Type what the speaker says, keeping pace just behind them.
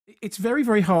It's very,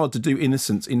 very hard to do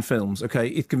innocence in films, okay?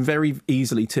 It can very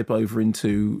easily tip over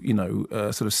into,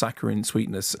 sort of saccharine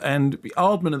sweetness. And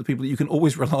Aardman are the people that you can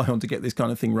always rely on to get this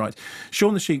kind of thing right.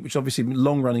 Shaun the Sheep, which obviously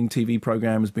long-running TV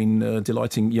programme, has been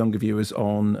delighting younger viewers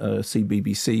on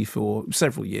CBBC for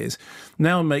several years,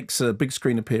 now makes a big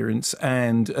screen appearance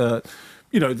and...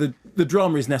 the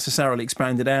drama is necessarily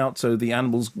expanded out, so the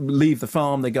animals leave the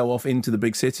farm, they go off into the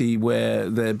big city where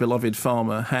their beloved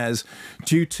farmer has,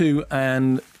 due to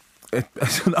an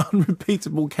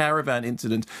unrepeatable caravan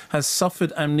incident, has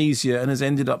suffered amnesia and has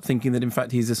ended up thinking that in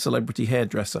fact he's a celebrity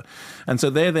hairdresser. And so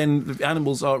the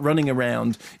animals are running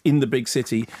around in the big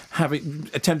city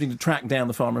attempting to track down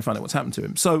the farmer and find out what's happened to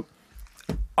him. So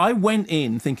I went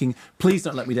in thinking, please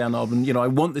don't let me down, Aardman. I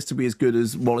want this to be as good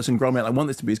as Wallace and Gromit. I want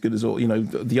this to be as good as all,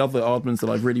 the other Aardmans that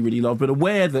I've really, really loved, but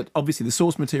aware that obviously the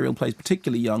source material plays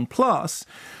particularly young. Plus,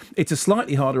 it's a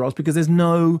slightly harder ask because there's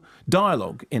no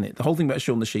dialogue in it. The whole thing about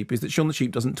Shaun the Sheep is that Shaun the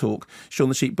Sheep doesn't talk. Shaun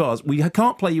the Sheep bars. We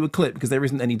can't play you a clip because there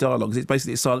isn't any dialogue. It's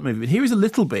basically a silent movie. But here is a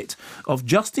little bit of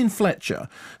Justin Fletcher,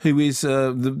 who is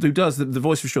who does the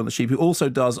voice of Shaun the Sheep, who also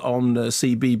does on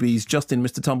CBBS Justin,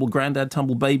 Mr. Tumble, Grandad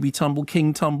Tumble, Baby Tumble,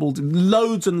 King Tumble,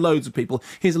 loads and loads of people.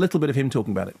 Here's a little bit of him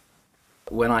talking about it.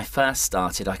 When I first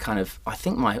started, I'm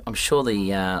sure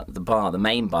the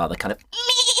main bar, the kind of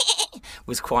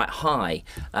was quite high,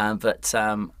 but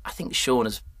I think Shaun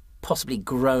has possibly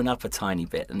grown up a tiny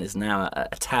bit and is now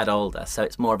a tad older, so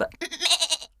it's more of a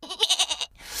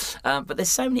but there's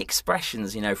so many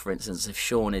expressions, for instance, if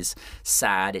Shaun is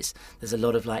sad, there's a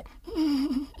lot of like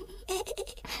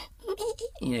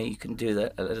you can do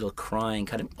a little crying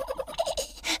kind of.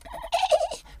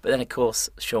 But then, of course,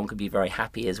 Shaun could be very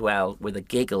happy as well with a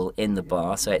giggle in the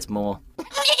bar, so it's more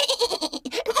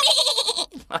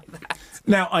like that.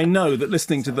 Now, I know that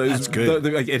listening to those... That's good.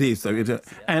 It is, though.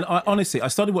 And honestly, I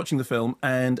started watching the film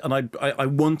and I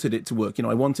wanted it to work.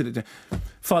 I wanted it to...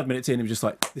 5 minutes in, it was just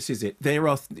like, this is it. There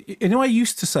are... I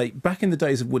used to say, back in the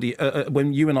days of Woody...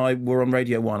 when you and I were on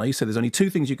Radio 1, I used to say there's only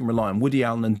two things you can rely on, Woody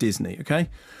Allen and Disney, OK?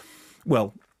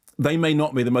 Well... They may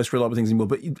not be the most reliable things anymore,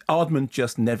 but Aardman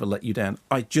just never let you down.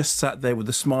 I just sat there with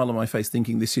a smile on my face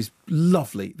thinking, this is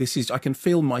lovely. I can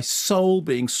feel my soul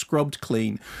being scrubbed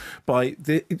clean.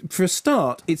 For a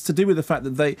start, it's to do with the fact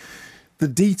that the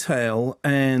detail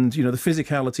and, the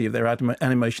physicality of their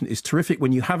animation is terrific.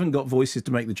 When you haven't got voices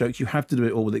to make the jokes, you have to do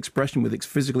it all with expression, with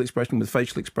physical expression, with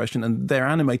facial expression, and their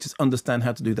animators understand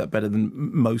how to do that better than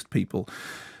most people.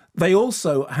 They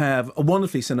also have a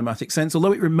wonderfully cinematic sense,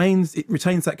 although it retains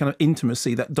that kind of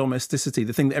intimacy, that domesticity,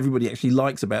 the thing that everybody actually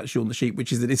likes about Shaun the Sheep,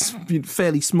 which is that it's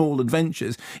fairly small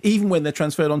adventures. Even when they're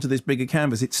transferred onto this bigger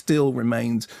canvas, it still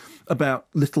remains about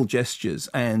little gestures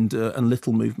and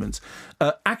little movements.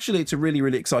 Actually, it's a really,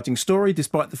 really exciting story,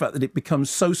 despite the fact that it becomes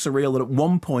so surreal that at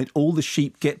one point all the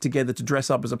sheep get together to dress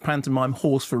up as a pantomime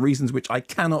horse for reasons which I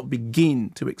cannot begin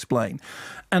to explain.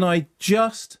 And I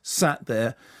just sat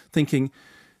there thinking...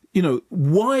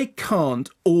 why can't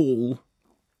all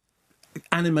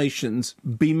animations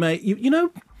be made...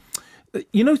 when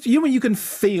you can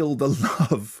feel the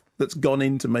love that's gone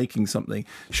into making something.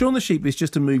 Shaun the Sheep is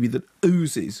just a movie that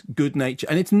oozes good nature.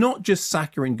 And it's not just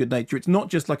saccharine good nature. It's not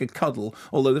just like a cuddle,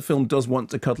 although the film does want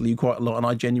to cuddle you quite a lot, and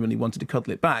I genuinely wanted to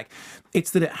cuddle it back.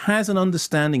 It's that it has an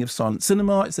understanding of silent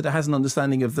cinema. It's that it has an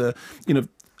understanding of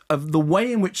of the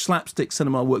way in which slapstick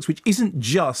cinema works, which isn't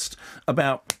just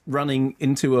about running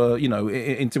into a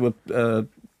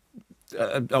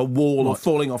wall or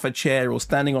falling off a chair or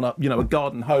standing on a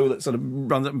garden hoe that sort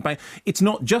of runs up and bang. It's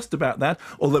not just about that,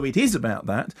 although it is about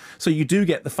that. So you do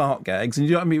get the fart gags, and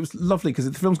it was lovely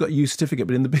because the film's got a U certificate,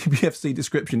 but in the BBFC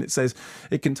description it says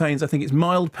it contains, I think it's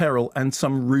mild peril and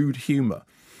some rude humour.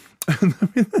 And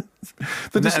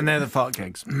they're the fart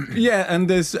gags. Yeah, and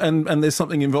there's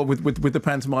something involved with the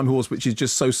pantomime horse, which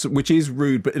is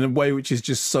rude, but in a way which is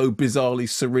just so bizarrely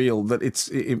surreal that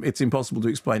it's impossible to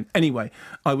explain. Anyway,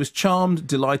 I was charmed,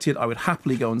 delighted. I would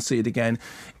happily go and see it again.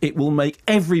 It will make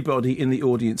everybody in the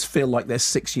audience feel like they're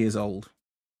 6 years old.